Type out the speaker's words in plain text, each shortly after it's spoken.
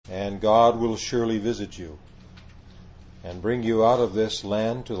and God will surely visit you and bring you out of this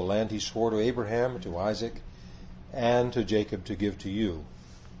land to the land he swore to Abraham, to Isaac, and to Jacob to give to you.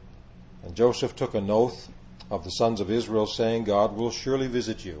 And Joseph took an oath of the sons of Israel, saying, God will surely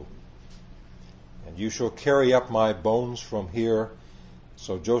visit you, and you shall carry up my bones from here.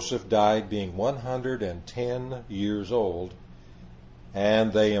 So Joseph died, being 110 years old,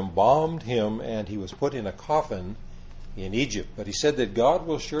 and they embalmed him, and he was put in a coffin in Egypt. But he said that God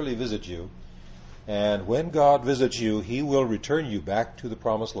will surely visit you, and when God visits you, he will return you back to the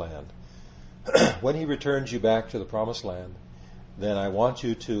promised land. When he returns you back to the promised land, then I want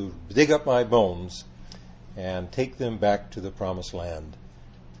you to dig up my bones and take them back to the promised land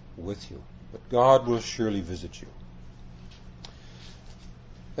with you. But God will surely visit you.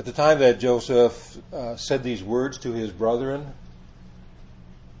 At the time that Joseph said these words to his brethren,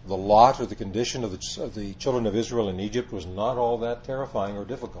 the lot or the condition of the children of Israel in Egypt was not all that terrifying or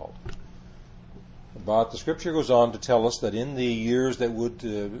difficult. But the Scripture goes on to tell us that in the years that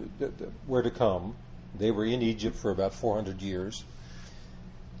were to come, they were in Egypt for about 400 years.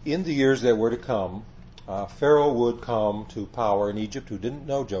 In the years that were to come, Pharaoh would come to power in Egypt who didn't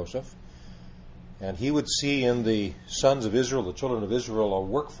know Joseph, and he would see in the sons of Israel, the children of Israel, a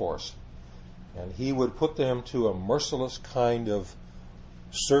workforce, and he would put them to a merciless kind of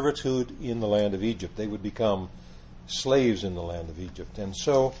servitude in the land of Egypt. They would become slaves in the land of Egypt. And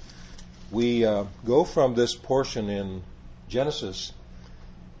so we go from this portion in Genesis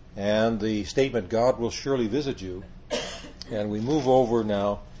and the statement, God will surely visit you, and we move over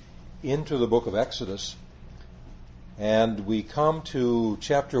now into the book of Exodus, and we come to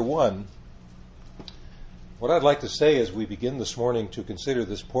chapter 1. What I'd like to say as we begin this morning to consider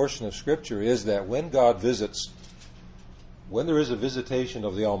this portion of Scripture is that when God visits, when there is a visitation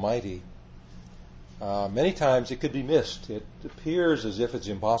of the Almighty, many times it could be missed. It appears as if it's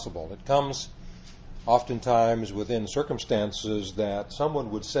impossible. It comes oftentimes within circumstances that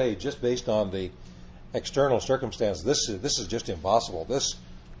someone would say, just based on the external circumstances, this is just impossible. This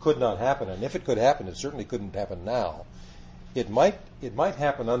could not happen. And if it could happen, it certainly couldn't happen now. It might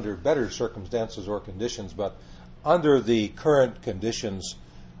happen under better circumstances or conditions, but under the current conditions,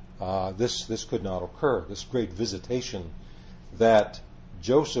 this could not occur. This great visitation that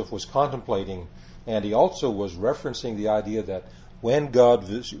Joseph was contemplating, and he also was referencing the idea that when God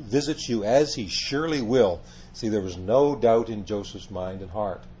visits you, as he surely will. See, there was no doubt in Joseph's mind and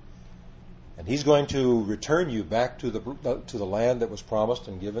heart. And he's going to return you back to the land that was promised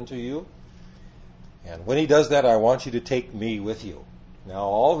and given to you. And when he does that, I want you to take me with you. Now,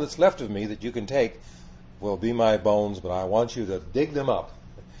 all that's left of me that you can take will be my bones, but I want you to dig them up.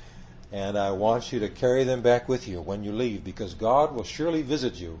 And I want you to carry them back with you when you leave, because God will surely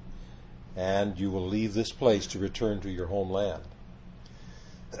visit you, and you will leave this place to return to your homeland.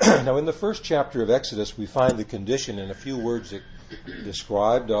 Now, in the first chapter of Exodus, we find the condition in a few words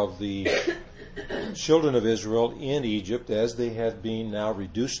described of the children of Israel in Egypt as they had been now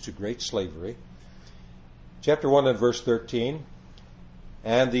reduced to great slavery. Chapter 1 and verse 13,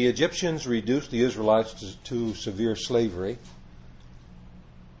 and the Egyptians reduced the Israelites to severe slavery.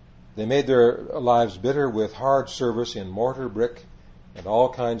 They made their lives bitter with hard service in mortar, brick, and all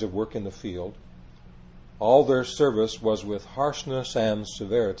kinds of work in the field. All their service was with harshness and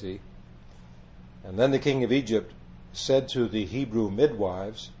severity. And then the king of Egypt said to the Hebrew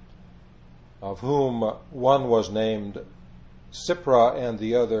midwives, of whom one was named Sipra and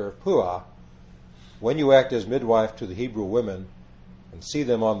the other Puah, when you act as midwife to the Hebrew women and see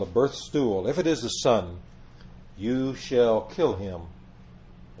them on the birth stool, if it is a son, you shall kill him,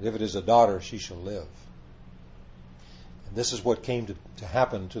 and if it is a daughter, she shall live. And this is what came to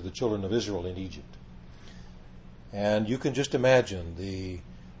happen to the children of Israel in Egypt. And you can just imagine the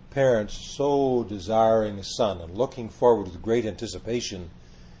parents so desiring a son and looking forward with great anticipation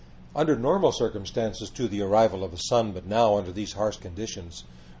under normal circumstances to the arrival of a son, but now under these harsh conditions,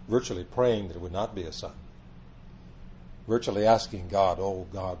 virtually praying that it would not be a son. Virtually asking God, oh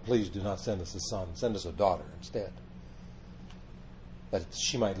God, please do not send us a son, send us a daughter instead, that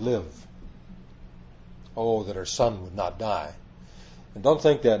she might live. Oh, that her son would not die. And don't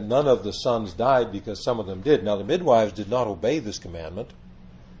think that none of the sons died, because some of them did. Now, the midwives did not obey this commandment,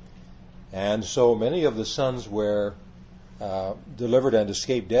 and so many of the sons were delivered and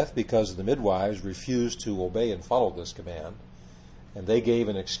escaped death because the midwives refused to obey and follow this command. And they gave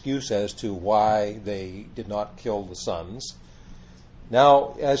an excuse as to why they did not kill the sons.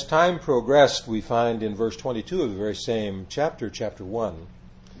 Now, as time progressed, we find in verse 22 of the very same chapter, chapter 1,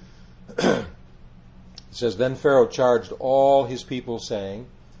 it says, Then Pharaoh charged all his people, saying,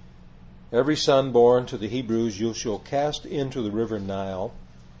 Every son born to the Hebrews you shall cast into the river Nile,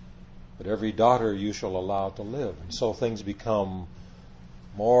 but every daughter you shall allow to live. And so things become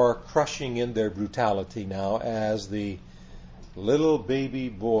more crushing in their brutality now, as the little baby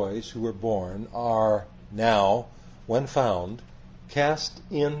boys who were born are now, when found, cast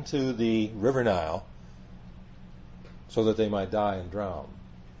into the river Nile so that they might die and drown.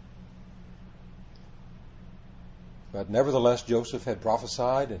 But nevertheless, Joseph had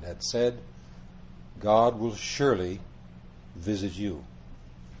prophesied and had said, God will surely visit you.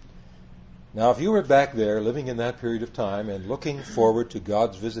 Now, if you were back there living in that period of time and looking forward to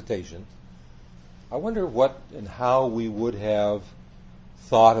God's visitation, I wonder what and how we would have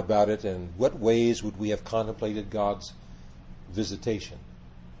thought about it, and what ways would we have contemplated God's visitation.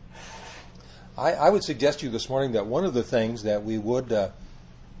 I would suggest to you this morning that one of the things that we would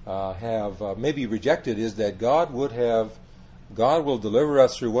have maybe rejected is that God will deliver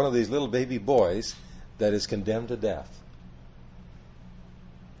us through one of these little baby boys that is condemned to death.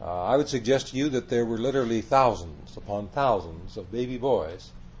 I would suggest to you that there were literally thousands upon thousands of baby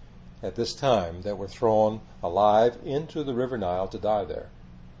boys at this time that were thrown alive into the river Nile to die there.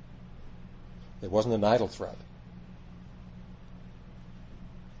 It wasn't an idle threat.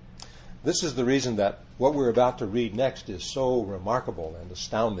 This is the reason that what we're about to read next is so remarkable and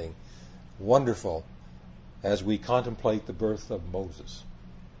astounding, wonderful, as we contemplate the birth of Moses.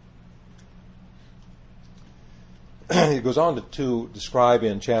 He goes on to describe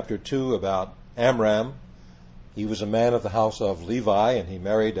in chapter 2 about Amram. He was a man of the house of Levi, and he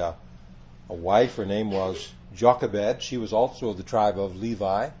married a wife. Her name was Jochebed. She was also of the tribe of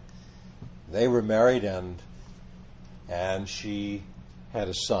Levi. They were married, and she had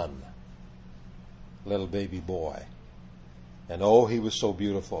a son, little baby boy. And oh, he was so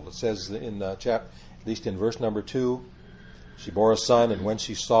beautiful. It says in at least in verse number 2, she bore a son, and when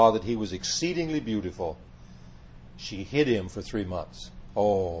she saw that he was exceedingly beautiful, she hid him for 3 months.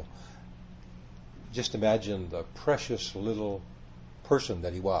 Oh, just imagine the precious little person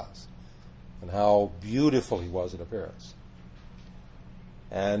that he was, and how beautiful he was in appearance.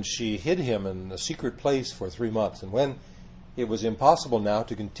 And she hid him in a secret place for 3 months. And when it was impossible now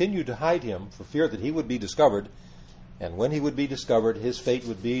to continue to hide him for fear that he would be discovered, and when he would be discovered, his fate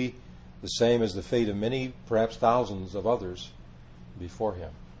would be the same as the fate of many, perhaps thousands of others before him.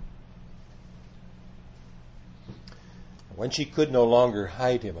 When she could no longer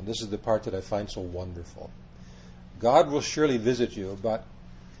hide him, and this is the part that I find so wonderful, God will surely visit you, but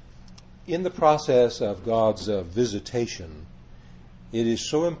in the process of God's visitation, it is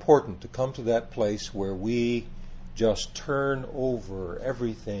so important to come to that place where we just turn over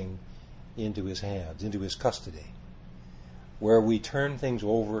everything into His hands, into His custody, where we turn things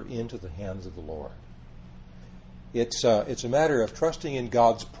over into the hands of the Lord. It's a matter of trusting in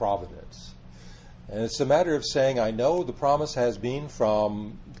God's providence. And it's a matter of saying, I know the promise has been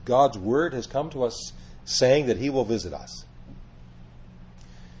from God's Word has come to us saying that He will visit us.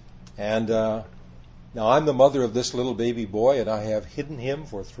 And now I'm the mother of this little baby boy, and I have hidden him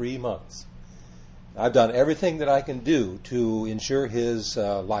for 3 months. I've done everything that I can do to ensure his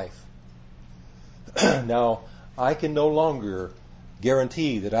life. Now, I can no longer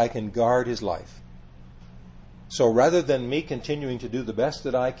guarantee that I can guard his life. So rather than me continuing to do the best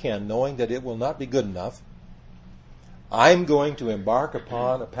that I can, knowing that it will not be good enough, I'm going to embark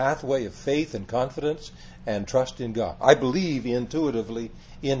upon a pathway of faith and confidence and trust in God. I believe intuitively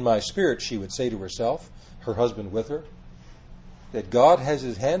in my spirit, she would say to herself, her husband with her, that God has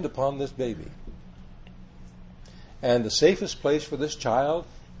His hand upon this baby. And the safest place for this child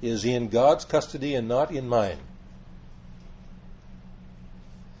is in God's custody and not in mine.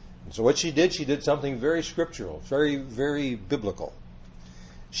 And so what she did something very scriptural, very, very biblical.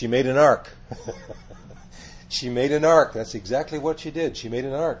 She made an ark. She made an ark. That's exactly what she did. She made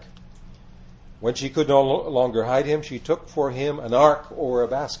an ark. When she could no longer hide him, she took for him an ark or a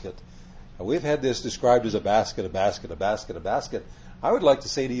basket. Now, we've had this described as a basket, a basket, a basket, a basket. I would like to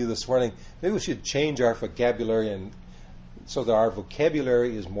say to you this morning, maybe we should change our vocabulary and so that our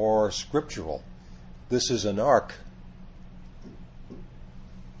vocabulary is more scriptural. This is an ark.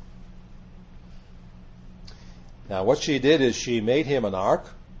 Now, what she did is she made him an ark,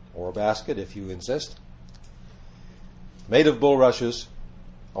 or a basket if you insist, made of bulrushes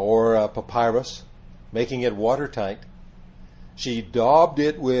or papyrus, making it watertight. She daubed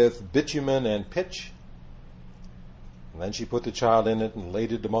it with bitumen and pitch. And then she put the child in it and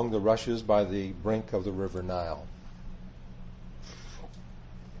laid it among the rushes by the brink of the river Nile.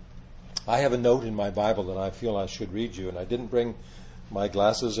 I have a note in my Bible that I feel I should read you, and I didn't bring my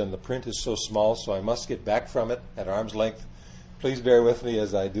glasses, and the print is so small, so I must get back from it at arm's length. Please bear with me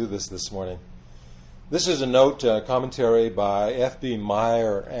as I do this morning. This is a note, commentary by F.B.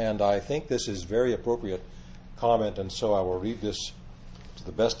 Meyer, and I think this is very appropriate comment, and so I will read this to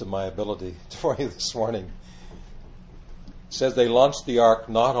the best of my ability for you this morning. It says, they launched the ark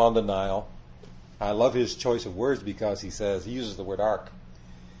not on the Nile. I love his choice of words because he uses the word ark.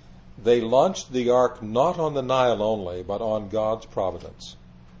 They launched the ark not on the Nile only, but on God's providence.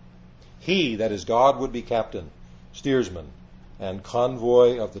 He, that is God, would be captain, steersman, and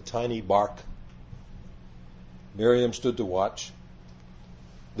convoy of the tiny bark. Miriam stood to watch.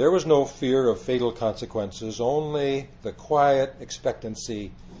 There was no fear of fatal consequences, only the quiet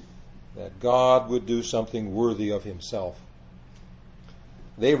expectancy that God would do something worthy of himself.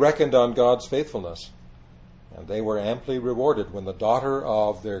 They reckoned on God's faithfulness, and they were amply rewarded when the daughter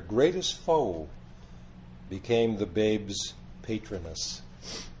of their greatest foe became the babe's patroness.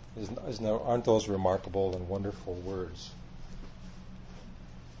 Aren't those remarkable and wonderful words?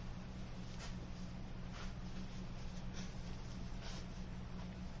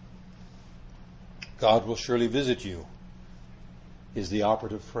 God will surely visit you, is the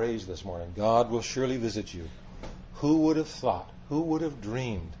operative phrase this morning. God will surely visit you. Who would have thought, who would have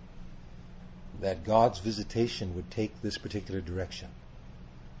dreamed that God's visitation would take this particular direction?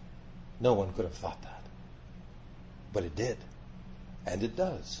 No one could have thought that. But it did. And it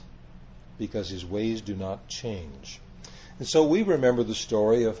does. Because his ways do not change. And so we remember the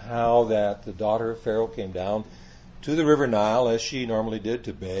story of how that the daughter of Pharaoh came down to the river Nile, as she normally did,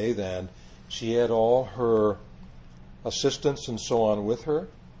 to bathe, and she had all her assistants and so on with her,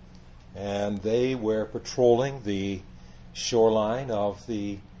 and they were patrolling the shoreline of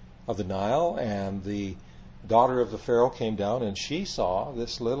the Nile, and the daughter of the Pharaoh came down, and she saw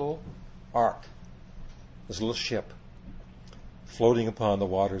this little ark, this little ship, floating upon the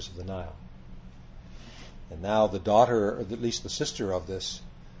waters of the Nile. And now the daughter, or at least the sister of this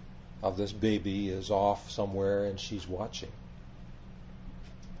baby, is off somewhere, and she's watching.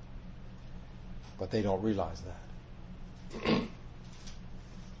 But they don't realize that.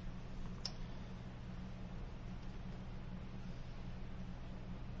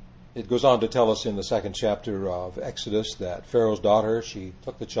 It goes on to tell us in the second chapter of Exodus that Pharaoh's daughter, she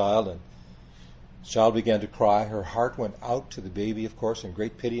took the child, and the child began to cry. Her heart went out to the baby, of course, in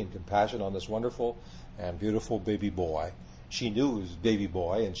great pity and compassion on this wonderful and beautiful baby boy. She knew it was baby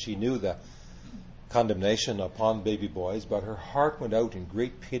boy, and she knew the condemnation upon baby boys, but her heart went out in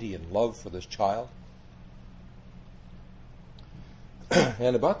great pity and love for this child.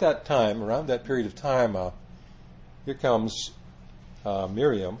 And about that time, around that period of time, here comes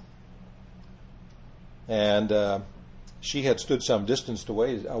Miriam, and she had stood some distance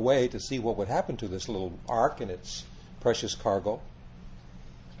away to see what would happen to this little ark and its precious cargo.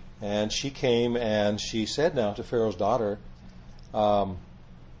 And she came and she said now to Pharaoh's daughter,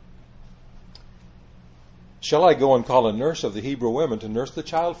 shall I go and call a nurse of the Hebrew women to nurse the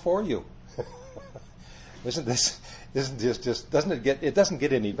child for you? Doesn't it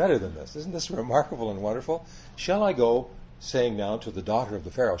get any better than this? Isn't this remarkable and wonderful? Shall I go, saying now to the daughter of the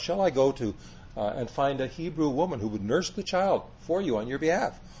Pharaoh, shall I go to and find a Hebrew woman who would nurse the child for you on your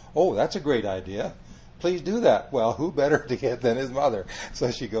behalf? Oh, that's a great idea. Please do that. Well, who better to get than his mother? So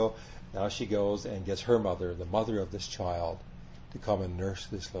now she goes and gets her mother, the mother of this child, to come and nurse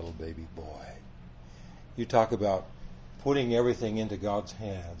this little baby boy. You talk about putting everything into God's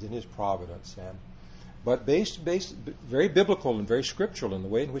hands, in his providence, but based very biblical and very scriptural in the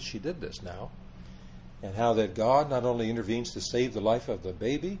way in which she did this now, and how that God not only intervenes to save the life of the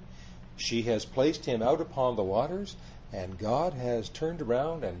baby, she has placed him out upon the waters, and God has turned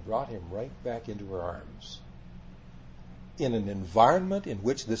around and brought him right back into her arms. In an environment in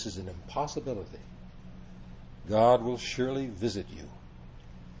which this is an impossibility, God will surely visit you.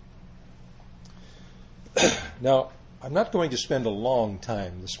 Now, I'm not going to spend a long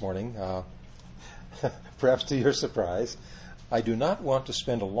time this morning, perhaps to your surprise. I do not want to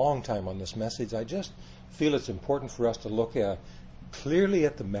spend a long time on this message. I just feel it's important for us to look clearly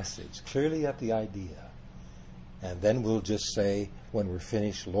at the message, clearly at the idea. And then we'll just say, when we're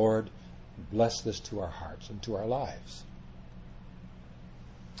finished, Lord, bless this to our hearts and to our lives.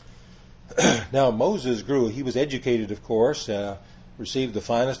 Now, Moses grew. He was educated, of course, received the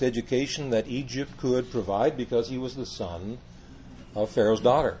finest education that Egypt could provide because he was the son of Pharaoh's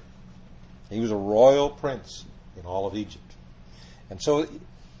daughter. He was a royal prince in all of Egypt. And so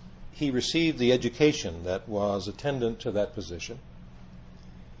he received the education that was attendant to that position.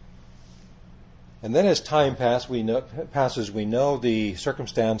 And then as time passes, we know the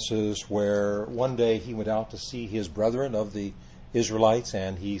circumstances where one day he went out to see his brethren of the Israelites,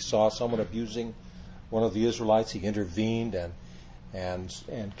 and he saw someone abusing one of the Israelites. He intervened,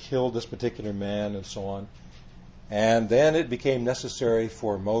 and killed this particular man and so on. And then it became necessary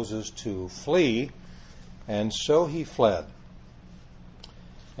for Moses to flee, and so he fled.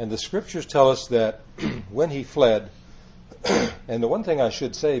 And the scriptures tell us that when he fled, and the one thing I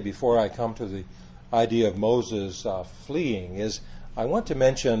should say before I come to the idea of Moses fleeing is I want to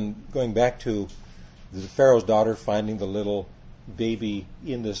mention, going back to the Pharaoh's daughter finding the little baby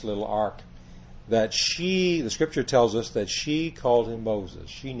in this little ark, that the scripture tells us that she called him Moses.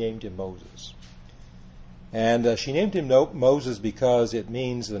 She named him Moses. And she named him Moses because the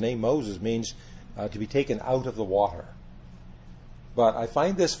name Moses means to be taken out of the water. But I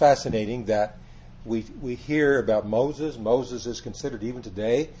find this fascinating that we hear about Moses. Moses is considered even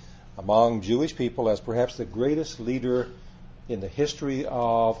today among Jewish people as perhaps the greatest leader in the history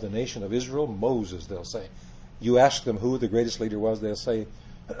of the nation of Israel. Moses, they'll say. You ask them who the greatest leader was, they'll say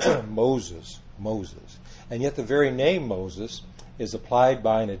Moses. And yet the very name Moses is applied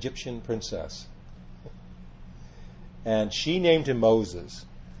by an Egyptian princess. And she named him Moses.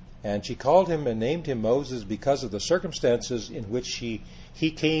 And she called him and named him Moses because of the circumstances in which he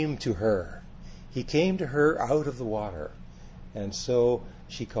came to her. He came to her out of the water. And so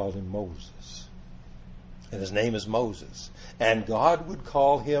she called him Moses. And his name is Moses. And God would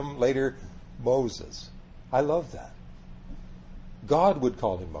call him later Moses. I love that. God would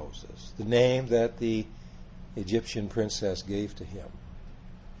call him Moses, the name that the Egyptian princess gave to him.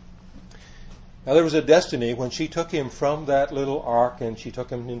 Now there was a destiny when she took him from that little ark and she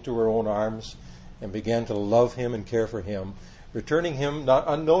took him into her own arms and began to love him and care for him, returning him not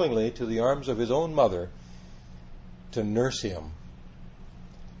unknowingly to the arms of his own mother to nurse him.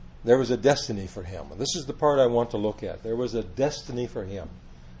 There was a destiny for him. And this is the part I want to look at. There was a destiny for him.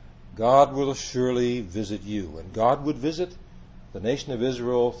 God will surely visit you. And God would visit the nation of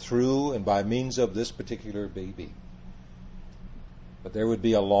Israel through and by means of this particular baby. But there would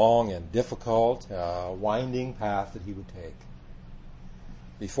be a long and difficult, winding path that he would take.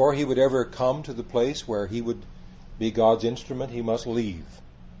 Before he would ever come to the place where he would be God's instrument, he must leave.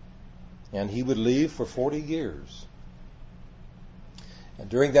 And he would leave for 40 years. And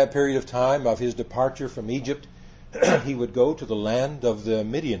during that period of time of his departure from Egypt, he would go to the land of the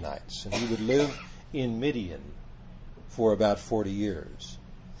Midianites, and he would live in Midian for about 40 years.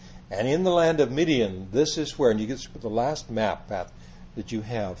 And in the land of Midian, this is where, and you get the last map that you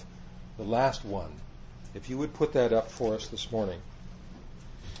have, the last one. If you would put that up for us this morning.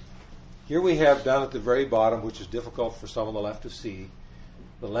 Here we have down at the very bottom, which is difficult for some on the left to see,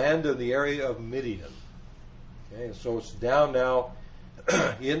 the land of the area of Midian. Okay, so it's down now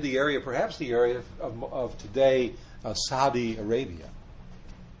in the area, perhaps the area of today, Saudi Arabia.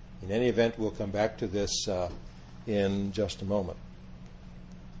 In any event, we'll come back to this in just a moment.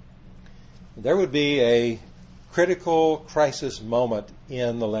 There would be a critical crisis moment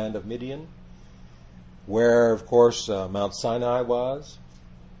in the land of Midian, where, of course, Mount Sinai was,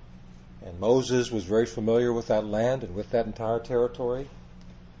 and Moses was very familiar with that land and with that entire territory.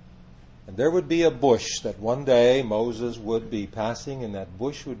 And there would be a bush that one day Moses would be passing, and that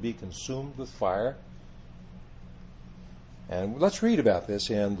bush would be consumed with fire. And let's read about this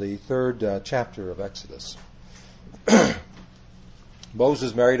in the 3rd chapter of Exodus.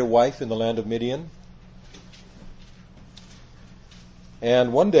 Moses married a wife in the land of Midian.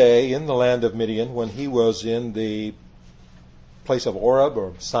 And one day in the land of Midian, when he was in the place of Oreb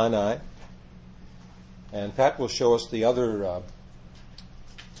or Sinai, and Pat will show us the other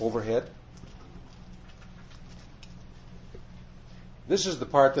overhead. This is the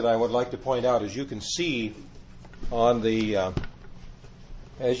part that I would like to point out. As you can see on the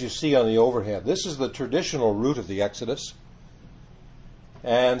overhead, this is the traditional route of the Exodus.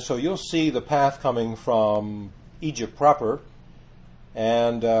 And so you'll see the path coming from Egypt proper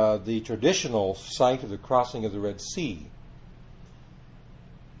and the traditional site of the crossing of the Red Sea.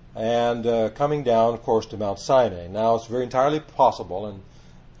 And coming down, of course, to Mount Sinai. Now, it's very entirely possible, and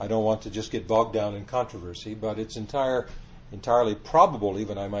I don't want to just get bogged down in controversy, but it's entirely probable,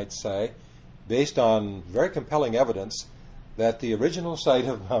 even I might say, based on very compelling evidence, that the original site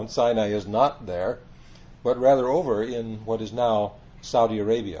of Mount Sinai is not there, but rather over in what is now Saudi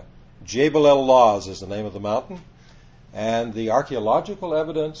Arabia. Jebel el-Lawz is the name of the mountain, and the archaeological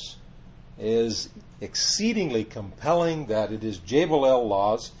evidence is exceedingly compelling that it is Jebel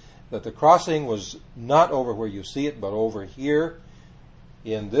el-Lawz, that the crossing was not over where you see it, but over here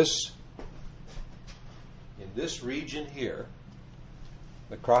in this region here,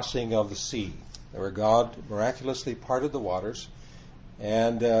 the crossing of the sea, where God miraculously parted the waters.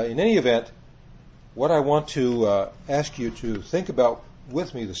 And in any event, what I want to ask you to think about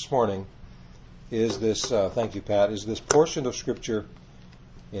with me this morning is this, thank you, Pat, is this portion of Scripture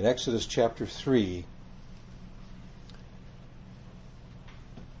in Exodus chapter 3.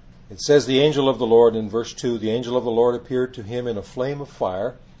 It says, the angel of the Lord, in verse 2, the angel of the Lord appeared to him in a flame of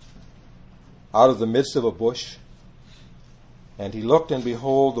fire out of the midst of a bush. And he looked, and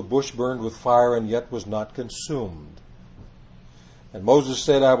behold, the bush burned with fire, and yet was not consumed. And Moses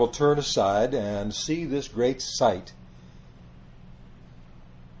said, I will turn aside and see this great sight,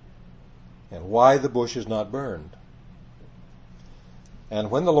 and why the bush is not burned.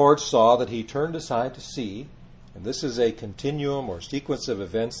 And when the Lord saw that he turned aside to see, and this is a continuum or sequence of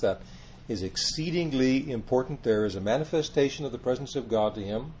events that is exceedingly important. There is a manifestation of the presence of God to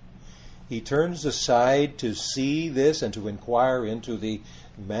him. He turns aside to see this and to inquire into the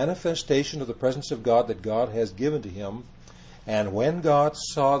manifestation of the presence of God that God has given to him. And when God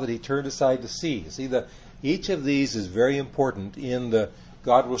saw that he turned aside to see, each of these is very important in the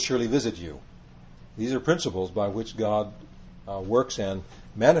God will surely visit you. These are principles by which God works and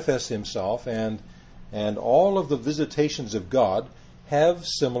manifests himself, and all of the visitations of God have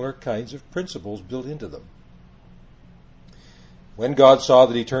similar kinds of principles built into them. When God saw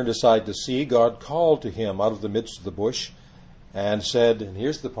that he turned aside to see, God called to him out of the midst of the bush and said, and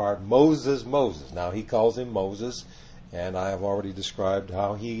here's the part, Moses, Moses. Now he calls him Moses, and I have already described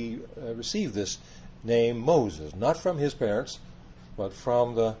how he received this name Moses, not from his parents, but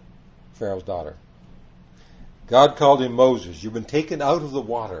from the Pharaoh's daughter. God called him Moses. You've been taken out of the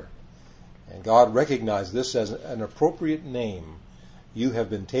water. And God recognized this as an appropriate name. You have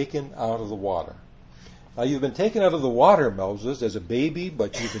been taken out of the water. Now, you've been taken out of the water, Moses, as a baby,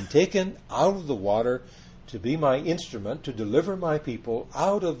 but you've been taken out of the water to be my instrument, to deliver my people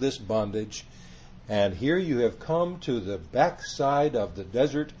out of this bondage. And here you have come to the backside of the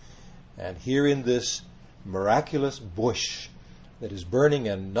desert, and here in this miraculous bush that is burning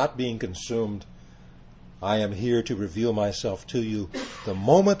and not being consumed, I am here to reveal myself to you. The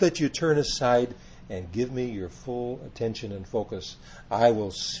moment that you turn aside and give me your full attention and focus, I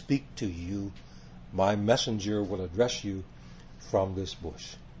will speak to you. My messenger will address you from this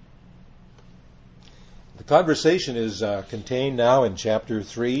bush. The conversation is contained now in chapter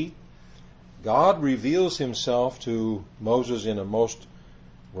 3. God reveals himself to Moses in a most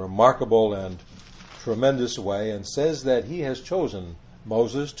remarkable and tremendous way, and says that he has chosen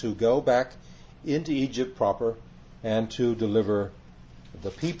Moses to go back into Egypt proper and to deliver the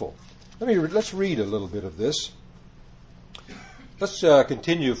people. Let's read a little bit of this. Let's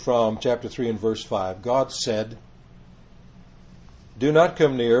continue from chapter 3 and verse 5. God said, do not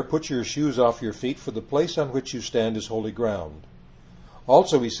come near, put your shoes off your feet, for the place on which you stand is holy ground.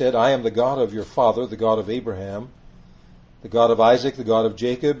 Also he said, I am the God of your father, the God of Abraham, the God of Isaac, the God of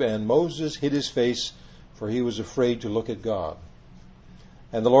Jacob. And Moses hid his face, for he was afraid to look at God.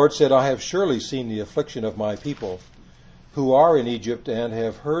 And the Lord said, I have surely seen the affliction of my people who are in Egypt, and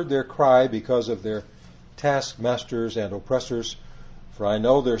have heard their cry because of their taskmasters and oppressors, for I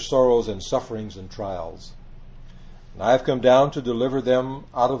know their sorrows and sufferings and trials. And I have come down to deliver them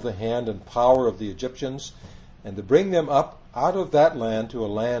out of the hand and power of the Egyptians, and to bring them up out of that land to a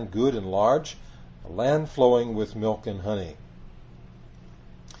land good and large, a land flowing with milk and honey.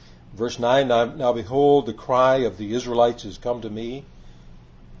 Verse 9, now behold, the cry of the Israelites has come to me,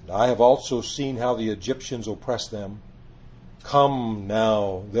 and I have also seen how the Egyptians oppress them. Come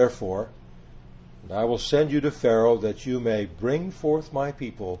now, therefore, and I will send you to Pharaoh, that you may bring forth my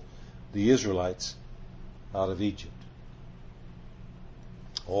people, the Israelites, out of Egypt.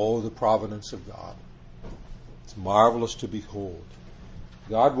 Oh, the providence of God. It's marvelous to behold.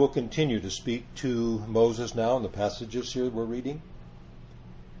 God will continue to speak to Moses now in the passages here we're reading.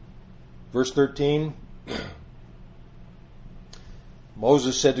 Verse 13,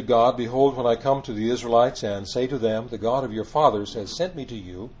 Moses said to God, behold, when I come to the Israelites and say to them, the God of your fathers has sent me to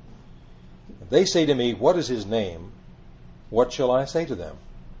you, and they say to me, what is his name? What shall I say to them?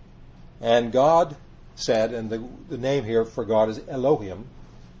 And God said, and the name here for God is Elohim.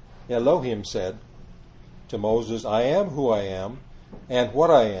 Elohim said to Moses, I am who I am, and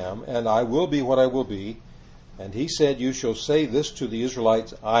what I am, and I will be what I will be. And he said, you shall say this to the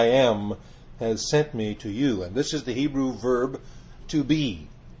Israelites, I am has sent me to you. And this is the Hebrew verb to be,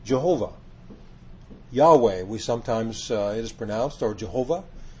 Jehovah. Yahweh, we sometimes, it is pronounced, or Jehovah,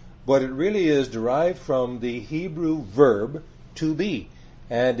 but it really is derived from the Hebrew verb to be.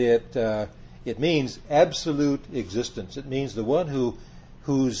 And it means absolute existence. It means the one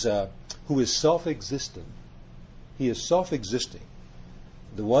who is self-existent. He is self-existing.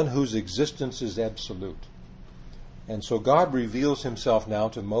 The one whose existence is absolute. And so God reveals himself now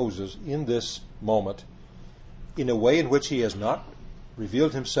to Moses in this moment in a way in which he has not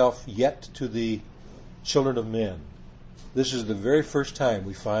revealed himself yet to the children of men. This is the very first time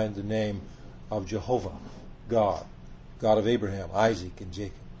we find the name of Jehovah, God, God of Abraham, Isaac, and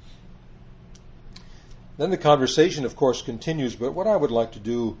Jacob. Then the conversation, of course, continues, but what I would like to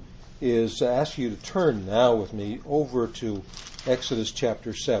do is ask you to turn now with me over to Exodus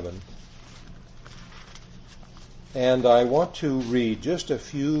chapter 7. And I want to read just a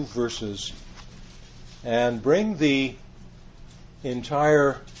few verses and bring the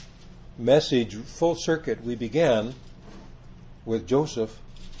entire message full circuit. We began with Joseph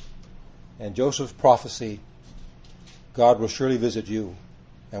and Joseph's prophecy. God will surely visit you.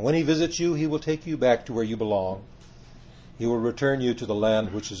 And when he visits you, he will take you back to where you belong. He will return you to the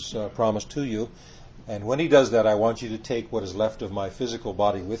land which is promised to you. And when he does that, I want you to take what is left of my physical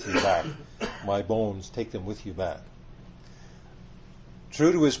body with you back. My bones, take them with you back.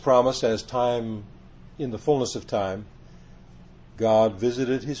 True to his promise, as time, in the fullness of time, God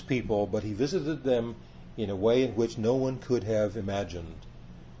visited his people, but he visited them in a way in which no one could have imagined.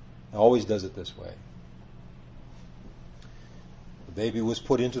 He always does it this way. The baby was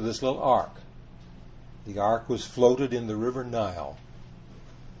put into this little ark. The ark was floated in the river Nile.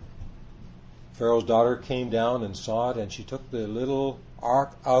 Pharaoh's daughter came down and saw it, and she took the little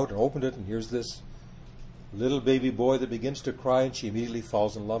ark out and opened it, and here's this little baby boy that begins to cry, and she immediately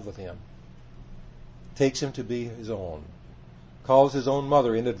falls in love with him. Takes him to be his own. Calls his own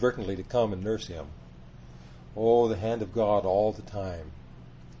mother inadvertently to come and nurse him. Oh, the hand of God all the time.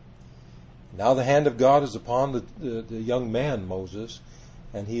 Now the hand of God is upon the young man, Moses,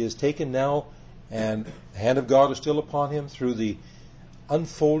 and he is taken now, and the hand of God is still upon him through the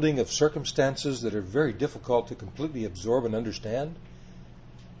unfolding of circumstances that are very difficult to completely absorb and understand.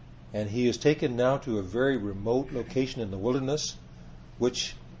 And he is taken now to a very remote location in the wilderness,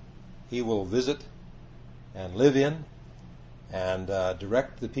 which he will visit and live in and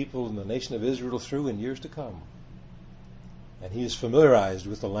direct the people in the nation of Israel through in years to come. And he is familiarized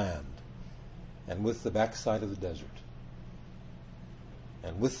with the land and with the backside of the desert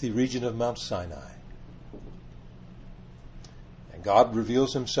and with the region of Mount Sinai. And God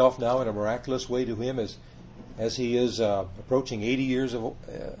reveals himself now in a miraculous way to him as he is approaching 80 years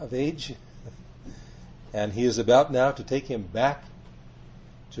of age. And he is about now to take him back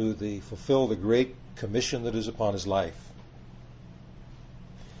to fulfill the great commission that is upon his life.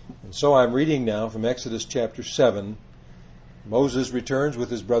 And so I'm reading now from Exodus chapter 7. Moses returns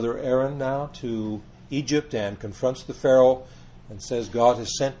with his brother Aaron now to Egypt and confronts the Pharaoh and says, God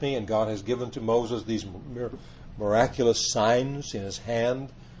has sent me, and God has given to Moses these miraculous signs in his hand.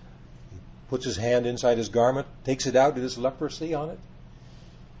 He puts his hand inside his garment, takes it out, it is leprosy on it.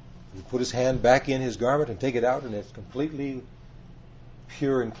 He put his hand back in his garment and take it out, and it's completely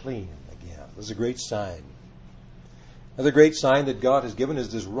pure and clean again. This is a great sign. Another great sign that God has given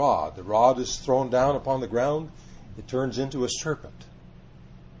is this rod. The rod is thrown down upon the ground. It turns into a serpent.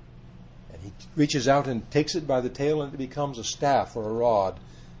 And he reaches out and takes it by the tail, and it becomes a staff or a rod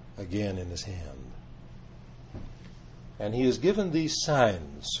again in his hand. And he is given these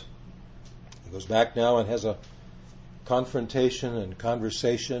signs. He goes back now and has a confrontation and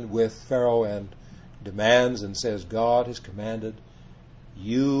conversation with Pharaoh and demands and says, God has commanded,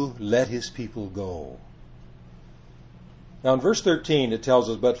 you let his people go. Now in verse 13 it tells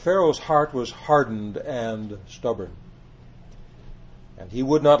us, but Pharaoh's heart was hardened and stubborn, and he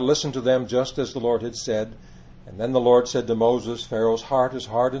would not listen to them just as the Lord had said. And then the Lord said to Moses, Pharaoh's heart is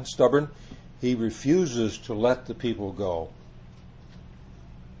hard and stubborn. He refuses to let the people go.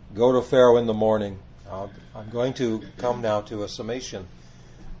 Go to Pharaoh in the morning. I'm going to come now to a summation,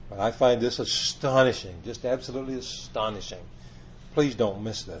 but I find this astonishing, just absolutely astonishing. Please don't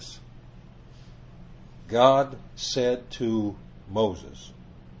miss this. God said to Moses,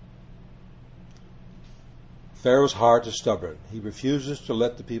 Pharaoh's heart is stubborn. He refuses to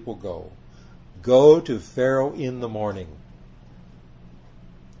let the people go. Go to Pharaoh in the morning.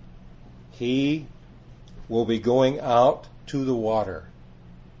 He will be going out to the water,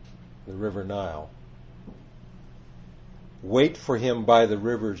 the river Nile. Wait for him by the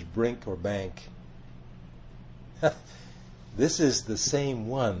river's brink or bank. This is the same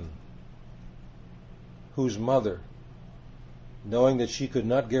one whose mother, knowing that she could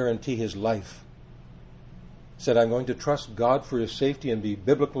not guarantee his life, said, I'm going to trust God for his safety and be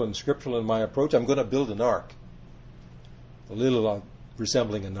biblical and scriptural in my approach. I'm going to build an ark, a little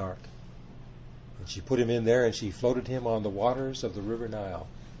resembling an ark. And she put him in there, and she floated him on the waters of the river Nile.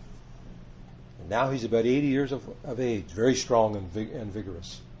 And now he's about 80 years of age, very strong and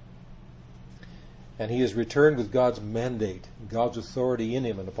vigorous. And he has returned with God's mandate, God's authority in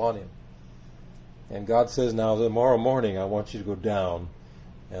him and upon him. And God says, now tomorrow morning I want you to go down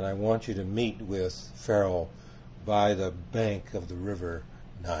and I want you to meet with Pharaoh by the bank of the river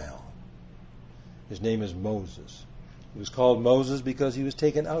Nile. His name is Moses. He was called Moses because he was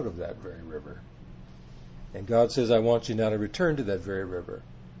taken out of that very river. And God says, I want you now to return to that very river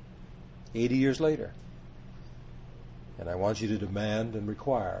 80 years later. And I want you to demand and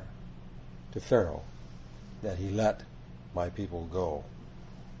require to Pharaoh that he let my people go.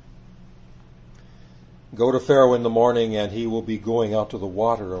 Go to Pharaoh in the morning, and he will be going out to the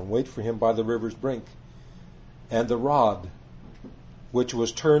water, and wait for him by the river's brink. And the rod, which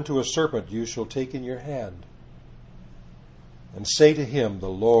was turned to a serpent, you shall take in your hand. And say to him, the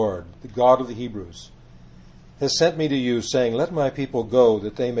Lord, the God of the Hebrews, has sent me to you, saying, let my people go,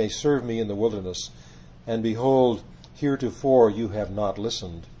 that they may serve me in the wilderness. And behold, heretofore you have not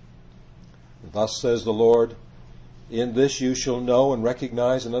listened. Thus says the Lord, in this you shall know and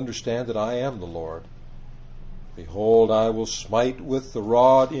recognize and understand that I am the Lord. Behold, I will smite with the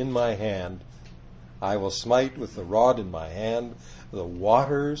rod in my hand. I will smite with the rod in my hand the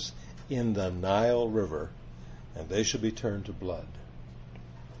waters in the Nile River, and they shall be turned to blood.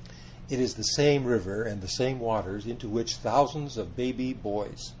 It is the same river and the same waters into which thousands of baby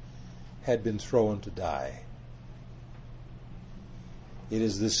boys had been thrown to die. It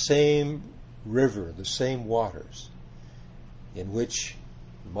is the same river, the same waters, in which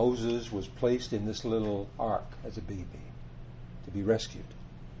Moses was placed in this little ark as a baby to be rescued.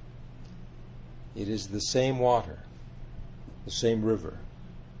 It is the same water, the same river,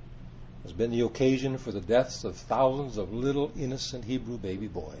 has been the occasion for the deaths of thousands of little innocent Hebrew baby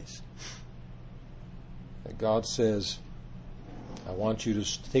boys. And God says, I want you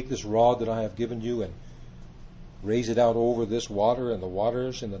to take this rod that I have given you and raise it out over this water, and the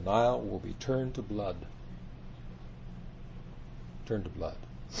waters in the Nile will be turned to blood. Turned to blood.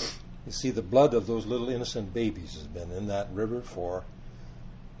 You see, the blood of those little innocent babies has been in that river for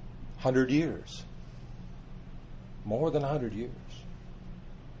 100 years. More than 100 years.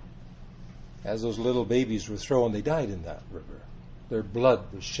 As those little babies were thrown, they died in that river. Their blood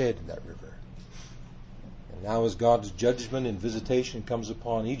was shed in that river. And now as God's judgment and visitation comes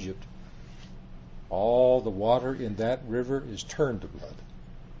upon Egypt, all the water in that river is turned to blood.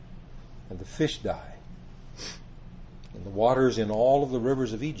 And the fish die. And the waters in all of the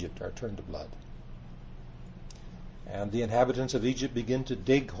rivers of Egypt are turned to blood. And the inhabitants of Egypt begin to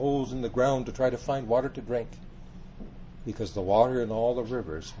dig holes in the ground to try to find water to drink, because the water in all the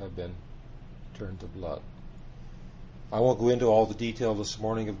rivers have been turned to blood. I won't go into all the detail this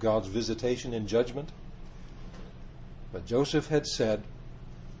morning of God's visitation and judgment, but Joseph had said,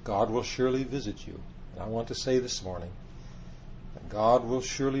 God will surely visit you. And I want to say this morning that God will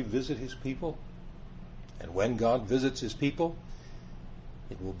surely visit his people. And when God visits his people,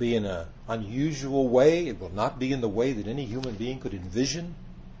 it will be in an unusual way. It will not be in the way that any human being could envision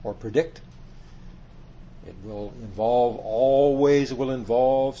or predict. It will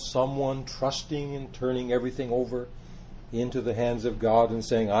involve someone trusting and turning everything over into the hands of God and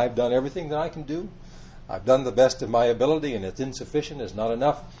saying, I've done everything that I can do. I've done the best of my ability, and it's insufficient, it's not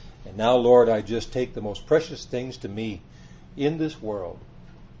enough. And now, Lord, I just take the most precious things to me in this world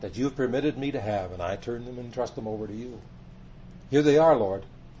that you've permitted me to have, and I turn them and trust them over to you. Here they are, Lord.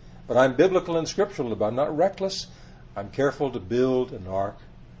 But I'm biblical and scriptural about it. I'm not reckless. I'm careful to build an ark.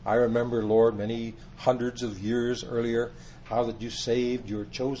 I remember, Lord, many hundreds of years earlier, how that you saved your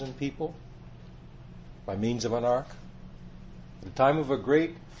chosen people by means of an ark. At the time of a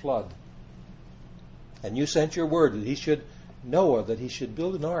great flood. And you sent your word that Noah, that he should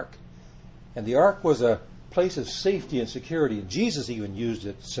build an ark. And the ark was a place of safety and security. And Jesus even used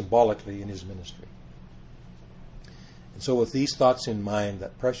it symbolically in his ministry. And so with these thoughts in mind,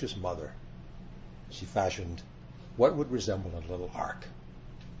 that precious mother, she fashioned what would resemble a little ark.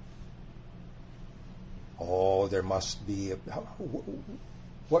 Oh, there must be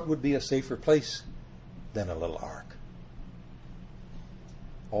what would be a safer place than a little ark?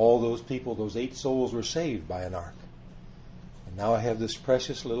 All those people, those 8 souls, were saved by an ark. And now I have this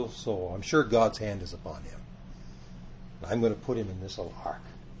precious little soul. I'm sure God's hand is upon him. And I'm going to put him in this little ark.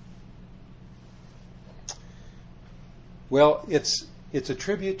 Well, it's a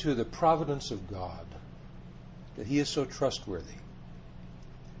tribute to the providence of God that he is so trustworthy.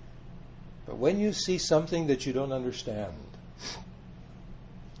 But when you see something that you don't understand,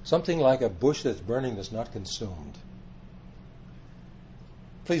 something like a bush that's burning that's not consumed,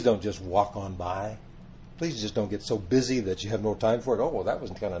 please don't just walk on by. Please just don't get so busy that you have no time for it. Oh, well, that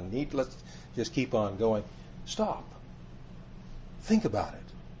was kind of neat. Let's just keep on going. Stop. Think about it.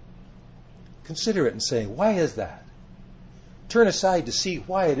 Consider it and say, why is that? Turn aside to see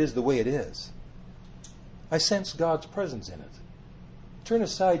why it is the way it is. I sense God's presence in it. Turn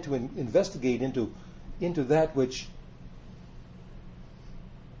aside to investigate into that which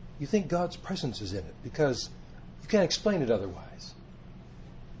you think God's presence is in it, because you can't explain it otherwise.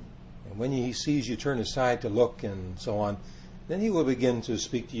 And when He sees you turn aside to look and so on, then He will begin to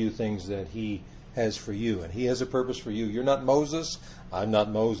speak to you things that He has for you. And He has a purpose for you. You're not Moses. I'm not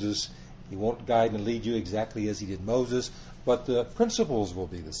Moses. He won't guide and lead you exactly as He did Moses, but the principles will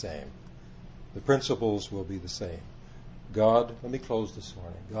be the same. The principles will be the same. God, let me close this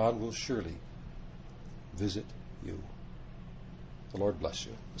morning. God will surely visit you. The Lord bless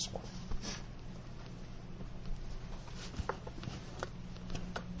you this morning.